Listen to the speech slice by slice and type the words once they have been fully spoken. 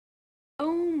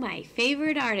my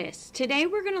favorite artists. Today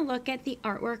we're going to look at the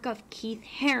artwork of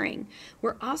KeithHaring.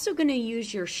 We're also going to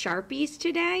use your Sharpies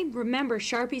today. Remember,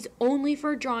 Sharpies only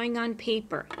for drawing on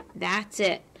paper. That's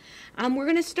it. We're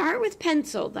going to start with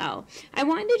pencil, though. I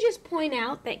wanted to just point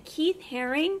out that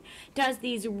KeithHaring does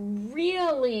these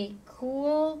really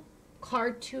cool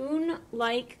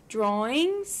cartoon-like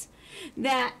drawings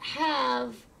that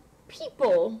have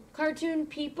people, cartoon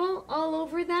people all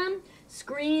over them,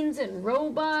 screens and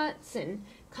robots and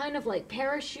kind of like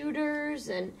parachuters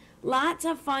and lots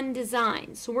of fun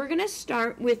designs. So we're going to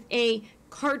start with a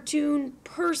cartoon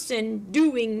person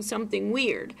doing something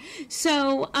weird.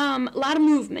 So a lot of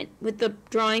movement with the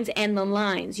drawings and the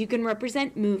lines. You can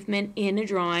represent movement in a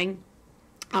drawing.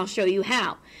 I'll show you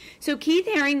how. So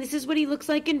KeithHaring, this is what he looks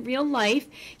like in real life.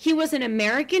 He was an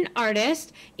American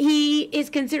artist. He is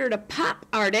considered a pop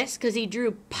artist because he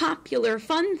drew popular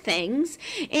fun things.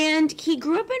 And he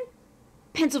grew up in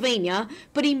Pennsylvania,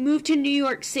 but he moved to New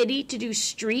York City to do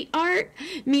street art,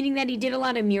 meaning that he did a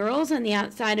lot of murals on the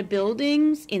outside of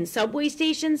buildings, in subway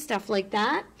stations, stuff like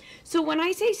that. So when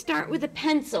I say start with a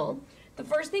pencil, the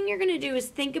first thing you're going to do is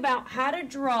think about how to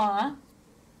draw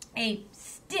a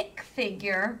stick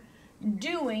figure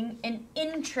doing an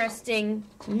interesting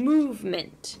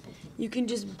movement. You can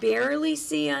just barely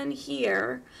see on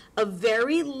here a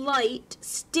very light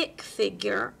stick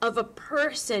figure of a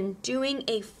person doing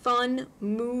a fun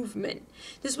movement.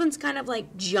 This one's kind of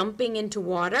like jumping into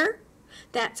water.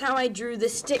 That's how I drew the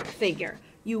stick figure.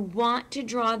 You want to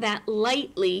draw that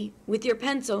lightly with your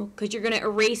pencil because you're going to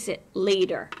erase it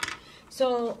later.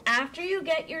 So after you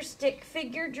get your stick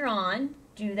figure drawn,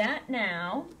 do that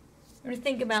now. We're going to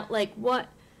think about like what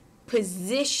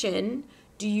position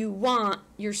do you want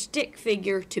your stick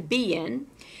figure to be in.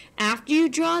 After you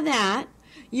draw that,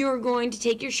 you're going to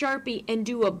take your Sharpie and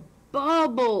do a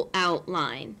bubble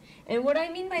outline. And what I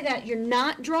mean by that, you're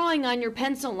not drawing on your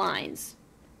pencil lines.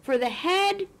 For the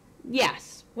head,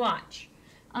 yes, watch.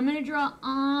 I'm going to draw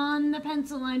on the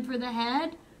pencil line for the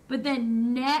head, but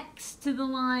then next to the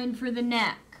line for the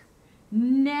neck.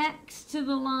 Next to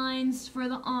the lines for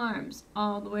the arms,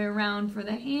 all the way around for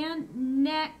the hand,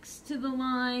 next to the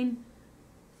line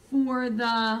for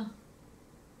the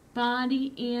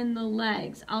body and the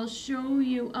legs. I'll show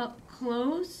you up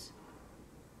close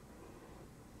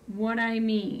what I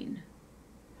mean.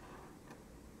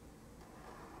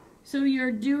 So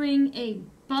you're doing a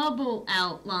bubble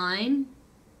outline.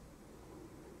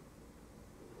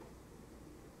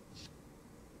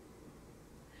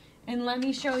 And let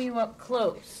me show you up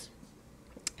close.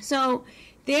 So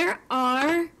there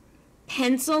are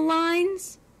pencil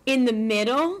lines in the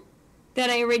middle that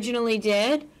I originally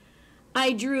did.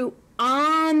 I drew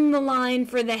on the line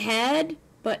for the head,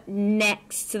 but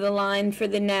next to the line for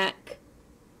the neck,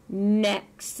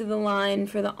 next to the line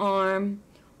for the arm,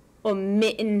 a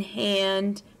mitten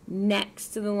hand, next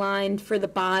to the line for the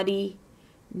body,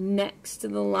 next to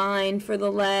the line for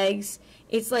the legs.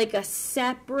 It's like a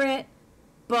separate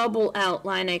bubble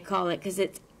outline, I call it, because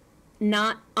it's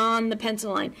not on the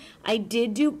pencil line. I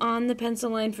did do on the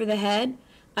pencil line for the head.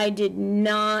 I did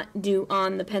not do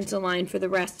on the pencil line for the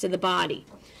rest of the body.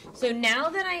 So now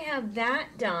that I have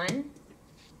that done,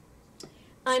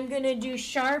 I'm going to do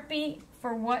Sharpie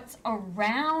for what's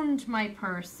around my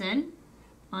person,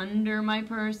 under my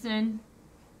person,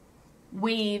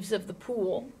 waves of the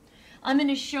pool. I'm going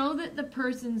to show that the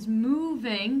person's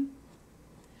moving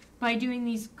by doing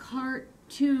these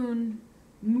cartoon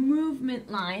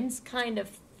movement lines, kind of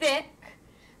thick.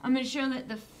 I'm going to show that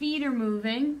the feet are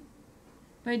moving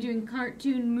by doing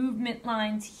cartoon movement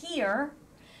lines here.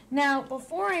 Now,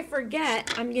 before I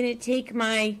forget, I'm going to take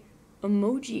my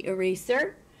emoji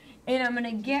eraser and I'm going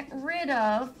to get rid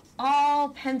of all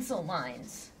pencil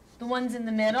lines. The ones in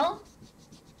the middle,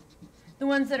 the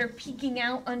ones that are peeking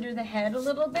out under the head a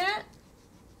little bit,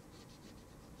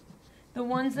 the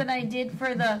ones that I did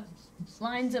for the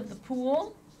lines of the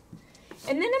pool.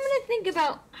 And then I'm going to think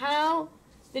about how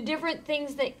the different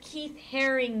things that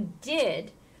KeithHaring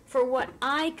did for what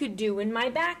I could do in my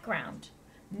background.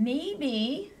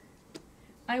 Maybe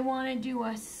I want to do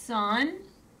a sun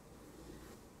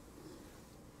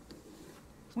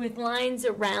with lines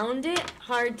around it.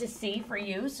 Hard to see for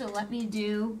you, so let me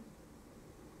do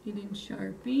it in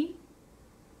Sharpie.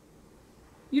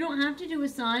 You don't have to do a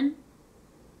sun.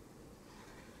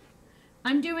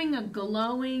 I'm doing a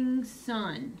glowing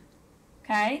sun,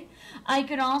 okay? I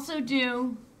could also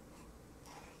do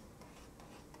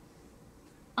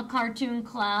a cartoon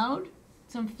cloud,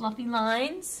 some fluffy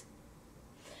lines.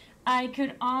 I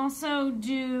could also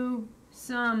do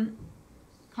some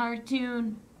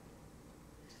cartoon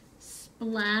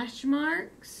splash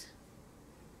marks,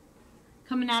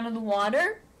 coming out of the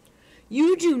water.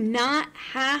 You do not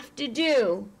have to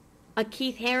do a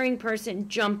KeithHaring person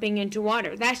jumping into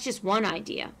water. That's just one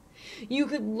idea. You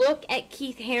could look at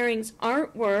KeithHaring's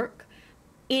artwork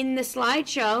in the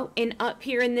slideshow and up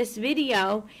here in this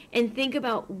video and think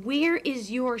about where is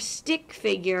your stick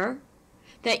figure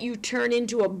that you turn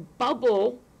into a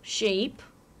bubble shape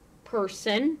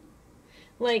person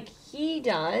like he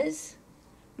does.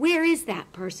 Where is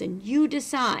that person? You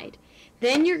decide.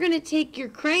 Then you're going to take your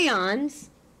crayons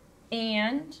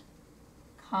and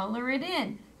color it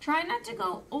in. Try not to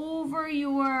go over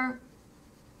your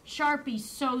Sharpie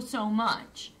so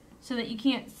much so that you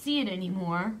can't see it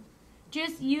anymore.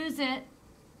 Just use it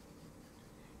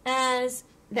as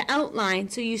the outline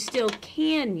so you still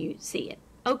can see it.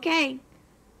 Okay,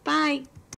 bye.